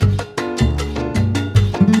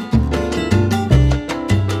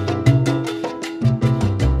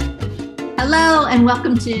and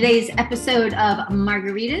welcome to today's episode of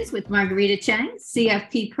Margaritas with Margarita Chang,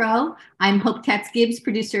 CFP Pro. I'm Hope Katz-Gibbs,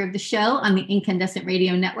 producer of the show on the Incandescent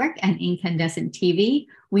Radio Network and Incandescent TV.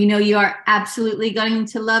 We know you are absolutely going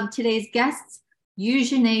to love today's guests.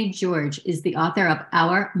 Eugenie George is the author of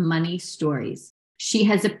Our Money Stories. She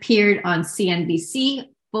has appeared on CNBC,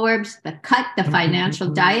 Forbes, The Cut, The Financial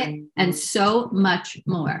Diet, and so much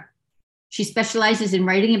more. She specializes in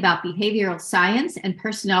writing about behavioral science and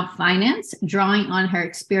personnel finance, drawing on her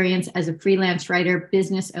experience as a freelance writer,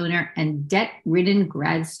 business owner, and debt-ridden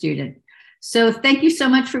grad student. So thank you so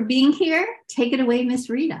much for being here. Take it away, Miss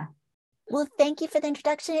Rita. Well, thank you for the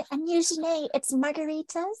introduction. And Eugenie, it's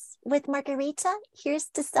Margaritas with Margarita. Here's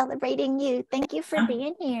to celebrating you. Thank you for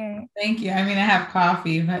being here. Thank you. I mean, I have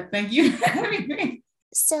coffee, but thank you for having me.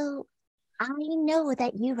 So I know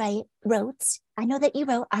that you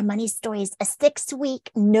wrote Our Money Stories, a 6-week,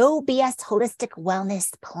 no BS holistic wellness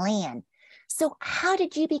plan. So how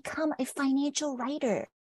did you become a financial writer?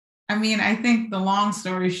 I mean, I think the long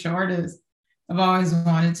story short is I've always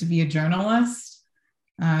wanted to be a journalist.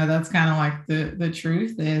 That's kind of like the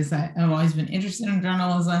truth is I've always been interested in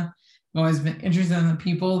journalism. I've always been interested in the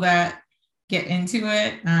people that get into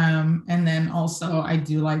it. And then also I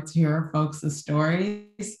do like to hear folks'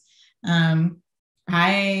 stories.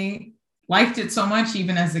 I liked it so much,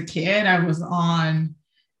 even as a kid. I was on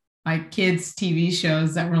like kids' TV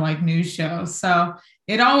shows that were like news shows. So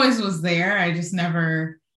it always was there. I just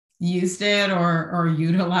never used it or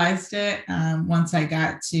utilized it once I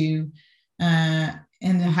got to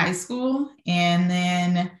into high school. And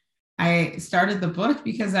then I started the book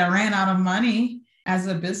because I ran out of money as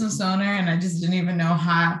a business owner and I just didn't even know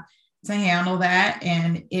how to handle that.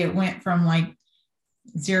 And it went from like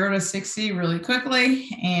 0 to 60 really quickly.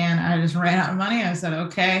 And I just ran out of money. I said,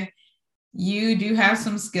 okay, you do have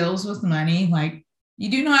some skills with money. Like you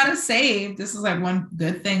do know how to save. This is like one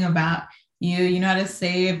good thing about you. You know how to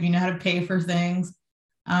save, you know how to pay for things.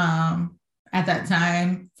 At that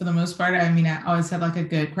time, for the most part, I mean, I always had like a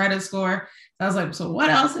good credit score. So I was like, so what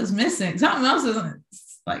else is missing? Something else isn't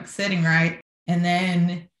like sitting right. And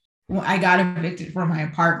then I got evicted from my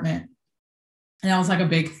apartment. And that was like a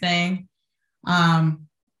big thing.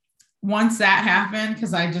 Once that happened,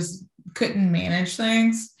 because I just couldn't manage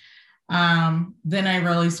things, then I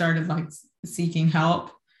really started like seeking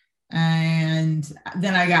help. And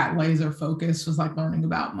then I got laser focused, was like learning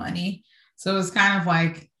about money. So it was kind of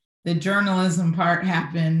like the journalism part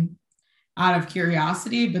happened out of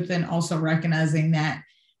curiosity, but then also recognizing that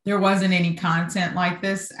there wasn't any content like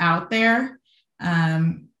this out there.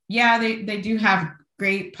 They do have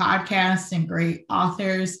great podcasts and great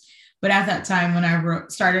authors. But at that time, when I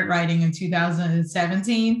started writing in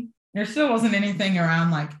 2017, there still wasn't anything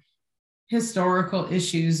around like historical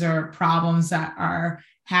issues or problems that are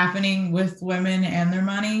happening with women and their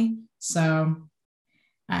money. So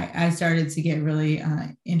I started to get really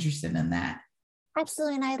interested in that.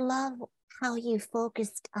 Absolutely. And I love how you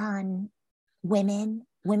focused on women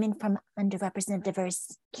from underrepresented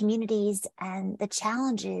diverse communities and the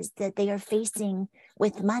challenges that they are facing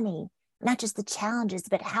with money. Not just the challenges,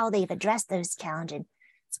 but how they've addressed those challenges.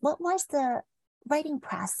 So what was the writing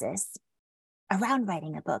process around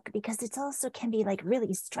writing a book? Because it also can be like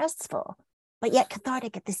really stressful, but yet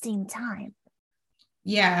cathartic at the same time.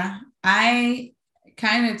 Yeah, I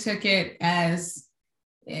kind of took it as,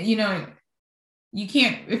 you know, you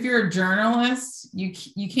can't, if you're a journalist,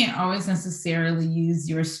 you can't always necessarily use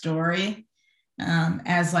your story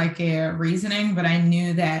as like a reasoning, but I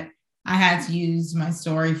knew that I had to use my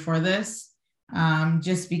story for this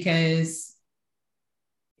just because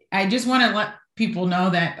I just want to let people know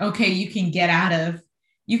that, okay, you can get out of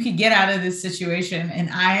this situation. And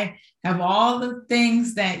I have all the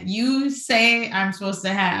things that you say I'm supposed to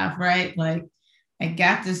have, right? Like I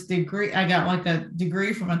got this degree. I got like a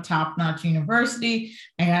degree from a top-notch university.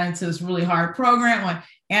 I got into this really hard program,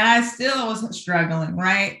 and I still wasn't struggling,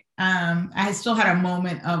 right? I still had a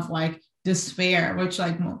moment of like despair, which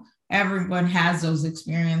like everyone has those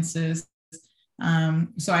experiences.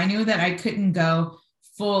 So I knew that I couldn't go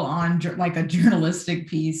full on like a journalistic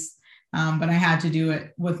piece, but I had to do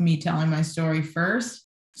it with me telling my story first.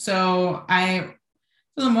 So I,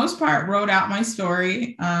 for the most part, wrote out my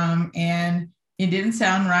story and it didn't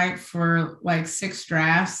sound right for like 6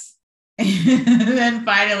 drafts. And then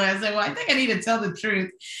finally I said, well, I think I need to tell the truth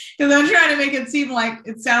because I'm trying to make it seem like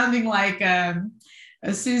it's sounding like a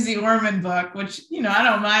Susie Orman book, which, you know, I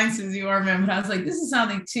don't mind Susie Orman, but I was like, this is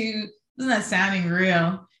not sounding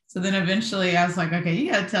real. So then eventually I was like, okay, you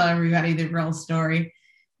got to tell everybody the real story.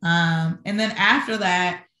 And then after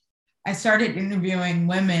that, I started interviewing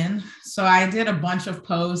women. So I did a bunch of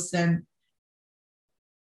posts and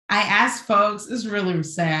I asked folks, it's really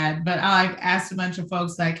sad, but I asked a bunch of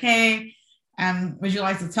folks like, hey, would you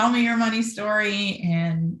like to tell me your money story?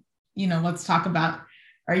 And, let's talk about,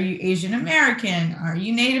 are you Asian American? Are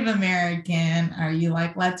you Native American? Are you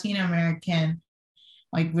like Latino American?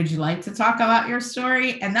 Like, would you like to talk about your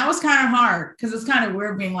story? And that was kind of hard because it's kind of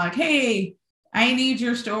weird being like, hey, I need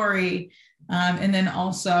your story. And then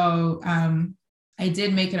also, I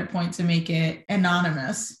did make it a point to make it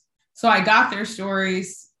anonymous. So I got their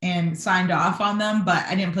stories and signed off on them, but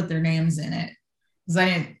I didn't put their names in it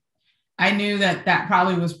because I knew that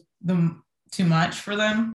probably was too much for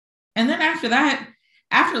them. And then after that,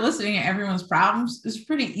 after listening to everyone's problems, it's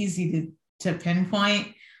pretty easy to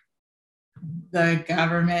pinpoint the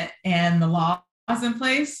government and the laws in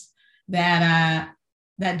place that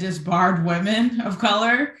just barred women of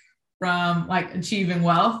color from like achieving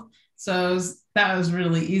wealth. So that was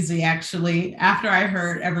really easy, actually, after I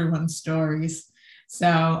heard everyone's stories.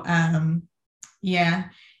 So yeah,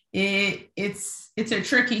 it's a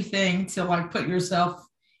tricky thing to like put yourself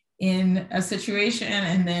in a situation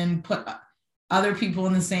and then put other people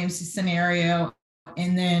in the same scenario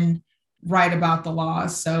and then write about the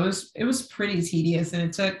laws. So it was pretty tedious,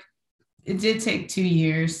 and it did take 2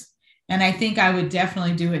 years. And I think I would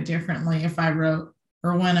definitely do it differently if I wrote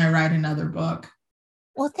or when I write another book.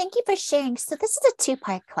 Well, thank you for sharing. So this is a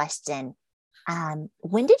two-part question.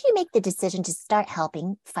 When did you make the decision to start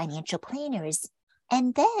helping financial planners?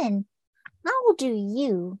 And then how can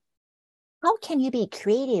you be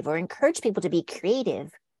creative or encourage people to be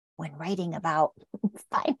creative when writing about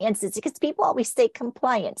finances? Because people always say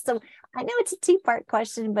compliance. So I know it's a two-part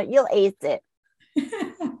question, but you'll ace it.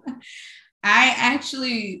 I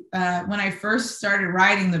actually, when I first started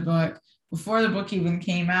writing the book, before the book even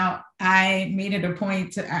came out, I made it a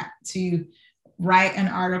point to write an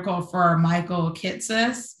article for Michael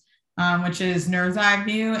Kitces, which is Nerd's Eye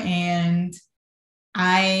View. And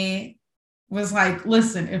I was like,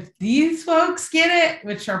 listen, if these folks get it,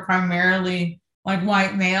 which are primarily like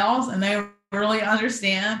white males, and they really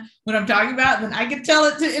understand what I'm talking about, then I can tell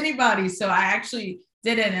it to anybody. So I actually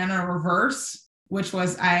did it in a reverse, which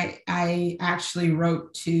was I actually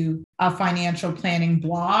wrote to a financial planning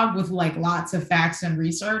blog with like lots of facts and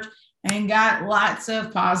research and got lots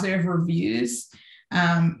of positive reviews.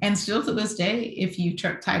 And still to this day, if you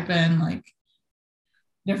type in like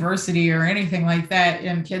diversity or anything like that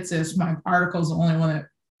in Kitces, my article is the only one that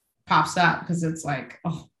pops up because it's like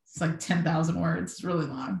 10,000 words. It's really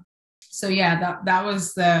long. So yeah, that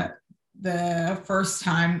was the first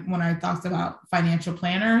time when I talked about financial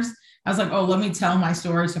planners. I was like, oh, let me tell my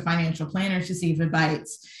story to financial planners to see if it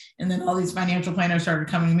bites. And then all these financial planners started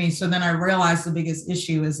coming to me. So then I realized the biggest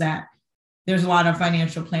issue is that there's a lot of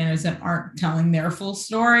financial planners that aren't telling their full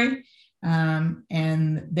story.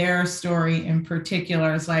 And their story in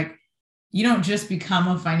particular is like, you don't just become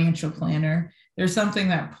a financial planner. There's something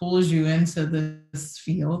that pulls you into this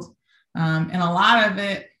field. And a lot of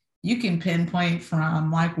it you can pinpoint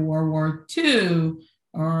from like World War II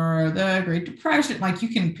or the Great Depression. Like you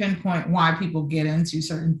can pinpoint why people get into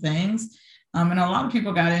certain things. And a lot of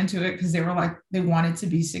people got into it because they were like, they wanted to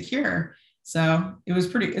be secure. So it's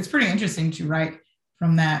pretty interesting to write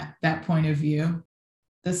from that point of view.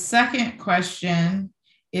 The second question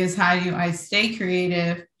is, how do I stay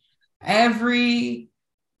creative? Every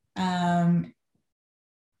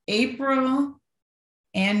April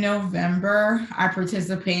and November, I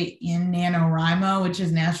participate in NaNoWriMo, which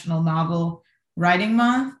is National Novel Writing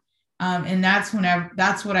Month. And that's when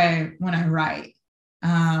I write.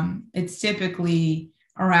 It's typically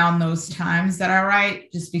around those times that I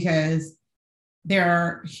write, just because there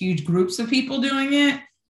are huge groups of people doing it.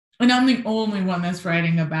 And I'm the only one that's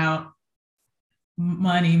writing about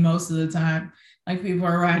money most of the time. Like people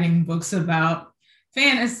are writing books about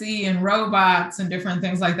fantasy and robots and different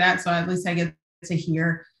things like that. So at least I get to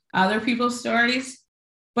hear other people's stories.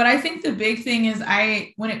 But I think the big thing is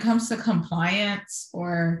when it comes to compliance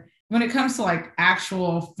or when it comes to like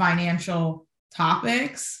actual financial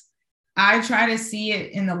topics, I try to see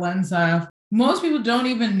it in the lens of most people don't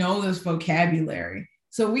even know this vocabulary.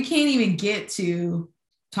 So we can't even get to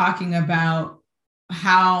talking about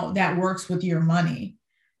how that works with your money.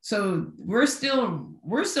 So we're still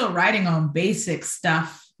writing on basic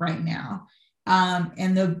stuff right now.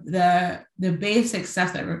 And the basic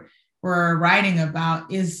stuff that we're writing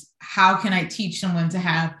about is, how can I teach someone to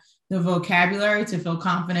have the vocabulary to feel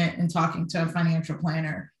confident in talking to a financial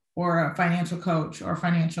planner or a financial coach or a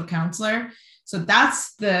financial counselor? So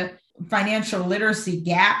that's the financial literacy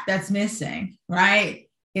gap that's missing, right?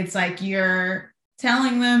 It's like you're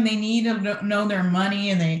telling them they need to know their money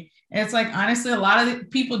and It's like, honestly, a lot of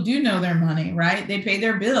people do know their money, right? They pay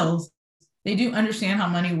their bills. They do understand how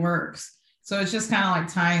money works. So it's just kind of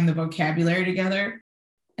like tying the vocabulary together.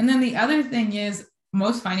 And then the other thing is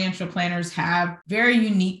most financial planners have very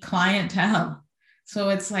unique clientele. So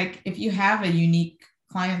it's like, if you have a unique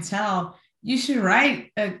clientele, you should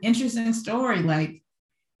write an interesting story. Like,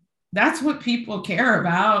 that's what people care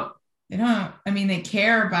about. They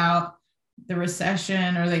care about the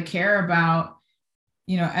recession, or they care about,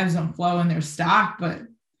 ebbs and flow in their stock, but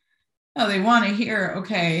no, they want to hear,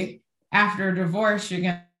 okay, after a divorce, you're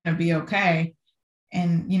going to be okay.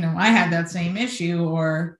 And, I had that same issue.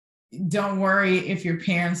 Or don't worry if your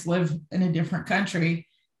parents live in a different country,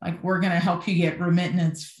 like, we're going to help you get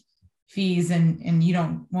remittance fees and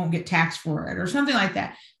you won't get taxed for it, or something like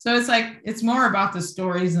that. So it's like, it's more about the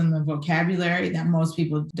stories and the vocabulary that most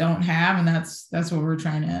people don't have. And that's what we're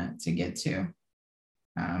trying to get to.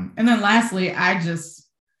 And then lastly, I just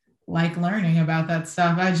like learning about that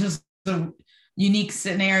stuff. The unique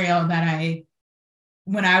scenario that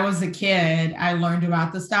when I was a kid, I learned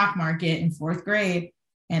about the stock market in 4th grade,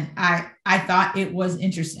 and I thought it was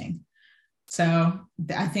interesting. So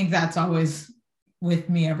I think that's always with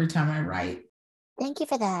me every time I write. Thank you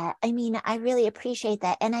for that. I mean, I really appreciate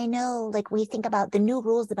that. And I know, like, we think about the new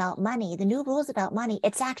rules about money,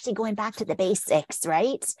 it's actually going back to the basics,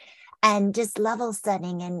 right? And just level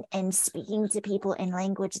setting and speaking to people in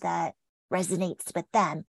language that resonates with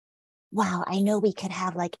them. Wow, I know we could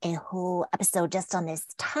have like a whole episode just on this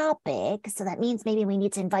topic. So that means maybe we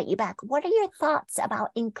need to invite you back. What are your thoughts about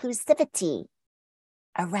inclusivity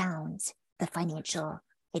around the financial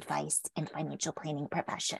advice and financial planning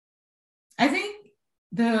profession? I think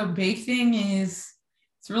the big thing is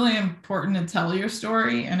it's really important to tell your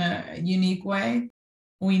story in a unique way.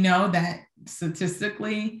 We know that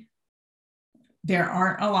statistically, there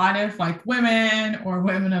aren't a lot of like women or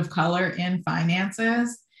women of color in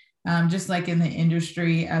finances, just like in the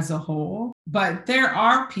industry as a whole. But there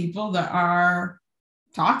are people that are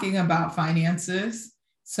talking about finances.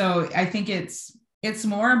 So I think it's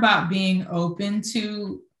more about being open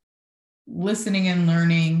to listening and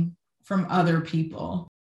learning from other people.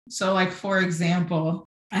 So like, for example,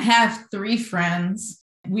 I have 3 friends.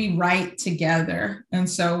 We write together. And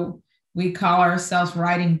so we call ourselves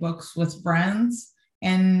Writing Books with Friends.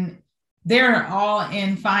 And they're all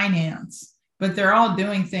in finance, but they're all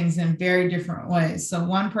doing things in very different ways. So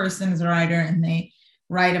one person is a writer, and they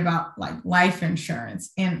write about like life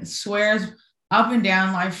insurance and swears up and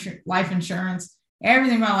down life insurance,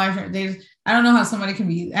 everything about life insurance. I don't know how somebody can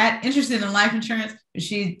be that interested in life insurance, but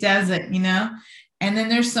she does it, And then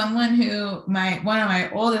there's someone who one of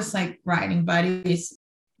my oldest like writing buddies,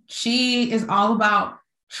 she is all about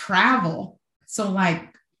travel. So like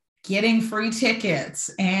getting free tickets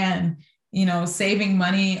and, saving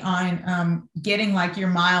money on getting like your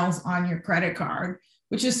miles on your credit card,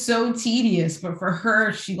 which is so tedious. But for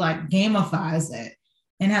her, she like gamifies it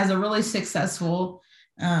and has a really successful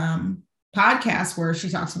podcast where she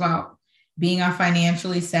talks about being a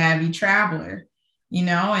financially savvy traveler,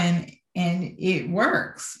 and it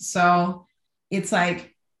works. So it's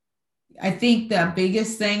like, I think the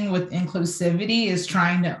biggest thing with inclusivity is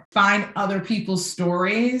trying to find other people's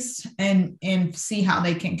stories and see how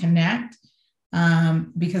they can connect.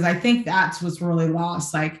 Because I think that's what's really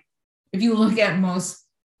lost. Like, if you look at most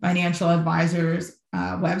financial advisors'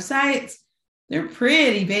 websites, they're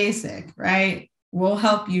pretty basic, right? We'll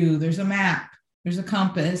help you. There's a map, there's a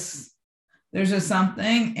compass, there's a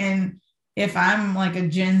something. And if I'm like a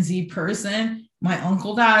Gen Z person, my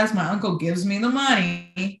uncle dies, my uncle gives me the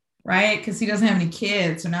money, right? Because he doesn't have any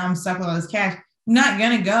kids. So now I'm stuck with all this cash. I'm not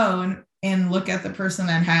going to go and look at the person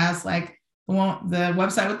that has like the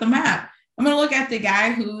website with the map. I'm going to look at the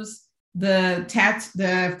guy who's the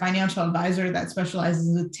financial advisor that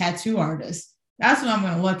specializes as a tattoo artist. That's what I'm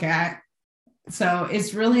going to look at. So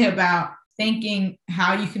it's really about thinking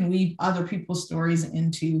how you can weave other people's stories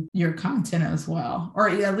into your content as well, or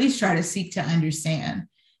at least try to seek to understand.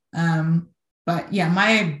 But yeah,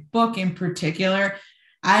 my book in particular,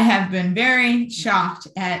 I have been very shocked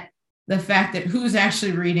at the fact that who's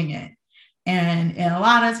actually reading it. And a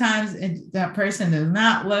lot of times that person does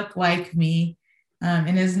not look like me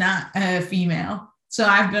and is not a female. So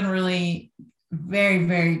I've been really very,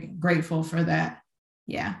 very grateful for that.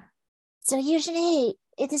 Yeah. So usually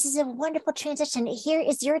this is a wonderful transition. Here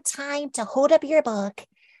is your time to hold up your book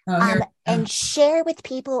and share with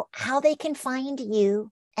people how they can find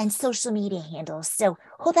you and social media handles. So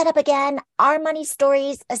hold that up again. Our Money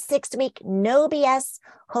Stories, a 6-week, no BS,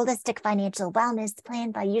 holistic financial wellness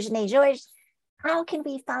plan by Eugenie Georges. how can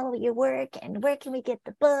we follow your work and where can we get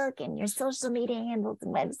the book and your social media handles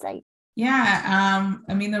and website? Yeah,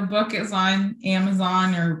 I mean, the book is on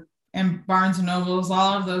Amazon and Barnes and Nobles,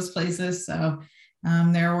 all of those places. So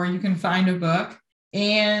there where you can find a book.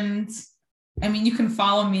 And I mean, you can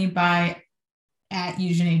follow me at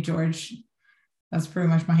Eugenie George. That's pretty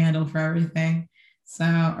much my handle for everything. So,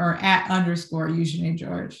 or @ Eugenie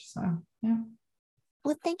George. So, yeah.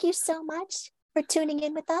 Well, thank you so much for tuning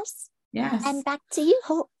in with us. Yes. And back to you,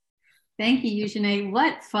 Hope. Thank you, Eugenie.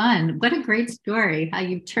 What fun. What a great story. How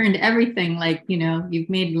you've turned everything you've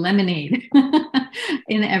made lemonade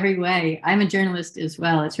in every way. I'm a journalist as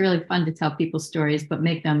well. It's really fun to tell people's stories, but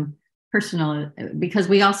make them personal because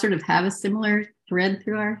we all sort of have a similar thread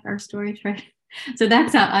through our stories, right? So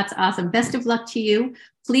that's awesome. Best of luck to you.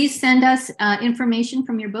 Please send us information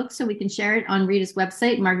from your book so we can share it on Rita's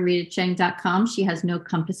website, margaritacheng.com. She has no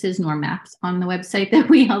compasses nor maps on the website that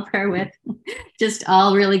we help her with. Just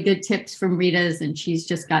all really good tips from Rita's, and she's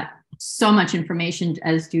just got so much information,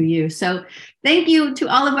 as do you. So thank you to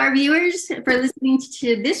all of our viewers for listening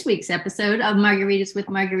to this week's episode of Margaritas with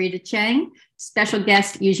Margarita Cheng. Special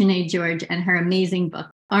guest, Eugenie George, and her amazing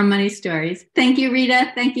book, Our Money Stories. Thank you,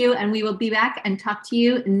 Rita. Thank you. And we will be back and talk to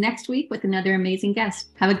you next week with another amazing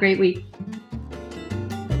guest. Have a great week.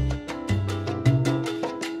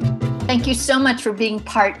 Thank you so much for being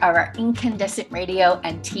part of our Incandescent Radio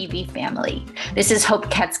and TV family. This is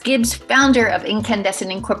Hope Katz-Gibbs, founder of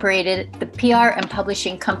Incandescent Incorporated, the PR and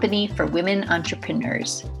publishing company for women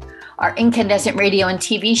entrepreneurs. Our Incandescent Radio and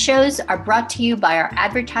TV shows are brought to you by our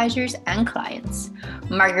advertisers and clients.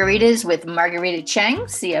 Margaritas with Margarita Cheng,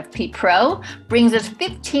 CFP Pro, brings us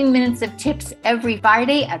 15 minutes of tips every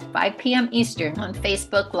Friday at 5 p.m. Eastern on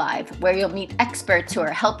Facebook Live, where you'll meet experts who are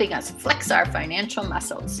helping us flex our financial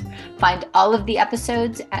muscles. Find all of the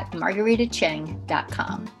episodes at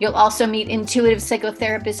margaritacheng.com. You'll also meet intuitive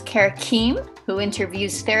psychotherapist Kara Keem, who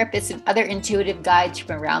interviews therapists and other intuitive guides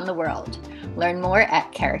from around the world. Learn more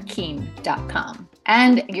at karakeem.com.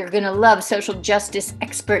 And you're going to love social justice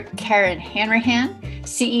expert Karen Hanrahan,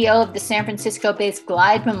 CEO of the San Francisco-based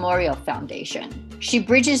Glide Memorial Foundation. She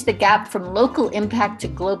bridges the gap from local impact to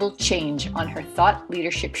global change on her Thought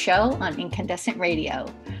Leadership show on Incandescent Radio.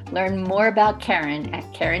 Learn more about Karen at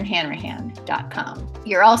karenhanrahan.com.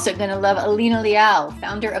 You're also going to love Alina Liao,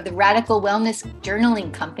 founder of the radical wellness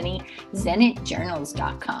journaling company,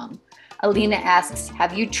 zenitjournals.com. Alina asks,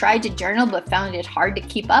 have you tried to journal but found it hard to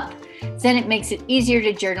keep up? Zenit makes it easier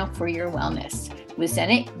to journal for your wellness. With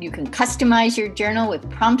Zenit, you can customize your journal with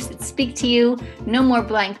prompts that speak to you. No more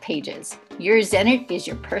blank pages. Your Zenit is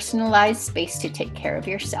your personalized space to take care of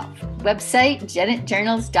yourself. Website,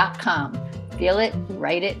 zenitjournals.com. Feel it,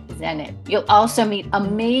 write it, Zenit. You'll also meet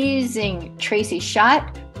amazing Tracy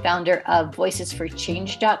Schott, founder of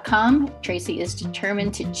voicesforchange.com. Tracy is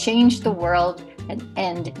determined to change the world and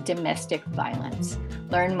end domestic violence.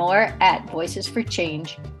 Learn more at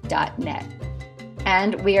voicesforchange.net.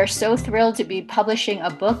 And we are so thrilled to be publishing a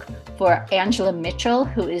book for Angela Mitchell,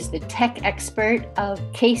 who is the tech expert of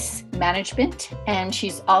case management. And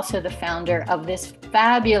she's also the founder of this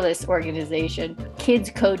fabulous organization, Kids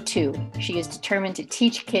Code 2. She is determined to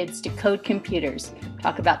teach kids to code computers.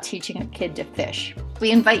 Talk about teaching a kid to fish.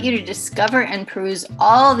 We invite you to discover and peruse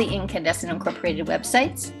all the Incandescent Incorporated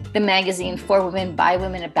websites, the magazine For Women, By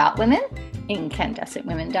Women, About Women,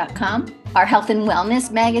 incandescentwomen.com. Our health and wellness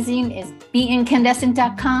magazine is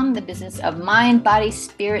beincandescent.com, the business of mind, body,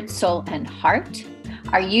 spirit, soul, and heart.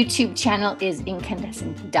 Our YouTube channel is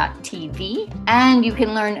incandescent.tv, and you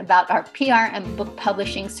can learn about our PR and book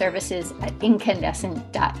publishing services at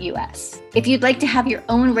incandescent.us. If you'd like to have your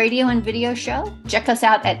own radio and video show, check us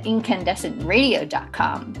out at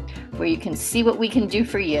incandescentradio.com, where you can see what we can do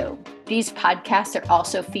for you. These podcasts are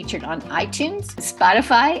also featured on iTunes,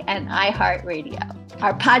 Spotify, and iHeartRadio.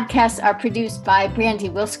 Our podcasts are produced by Brandy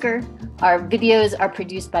Wilsker. Our videos are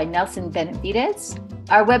produced by Nelson Benavides.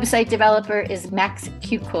 Our website developer is Max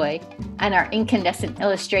Kukoy, and our incandescent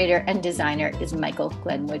illustrator and designer is Michael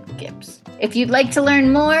Glenwood Gibbs. If you'd like to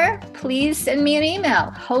learn more, please send me an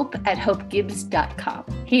email, hope@hopegibbs.com.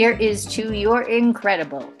 Here is to your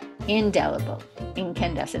incredible, indelible,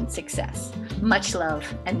 incandescent success. Much love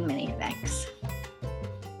and many thanks.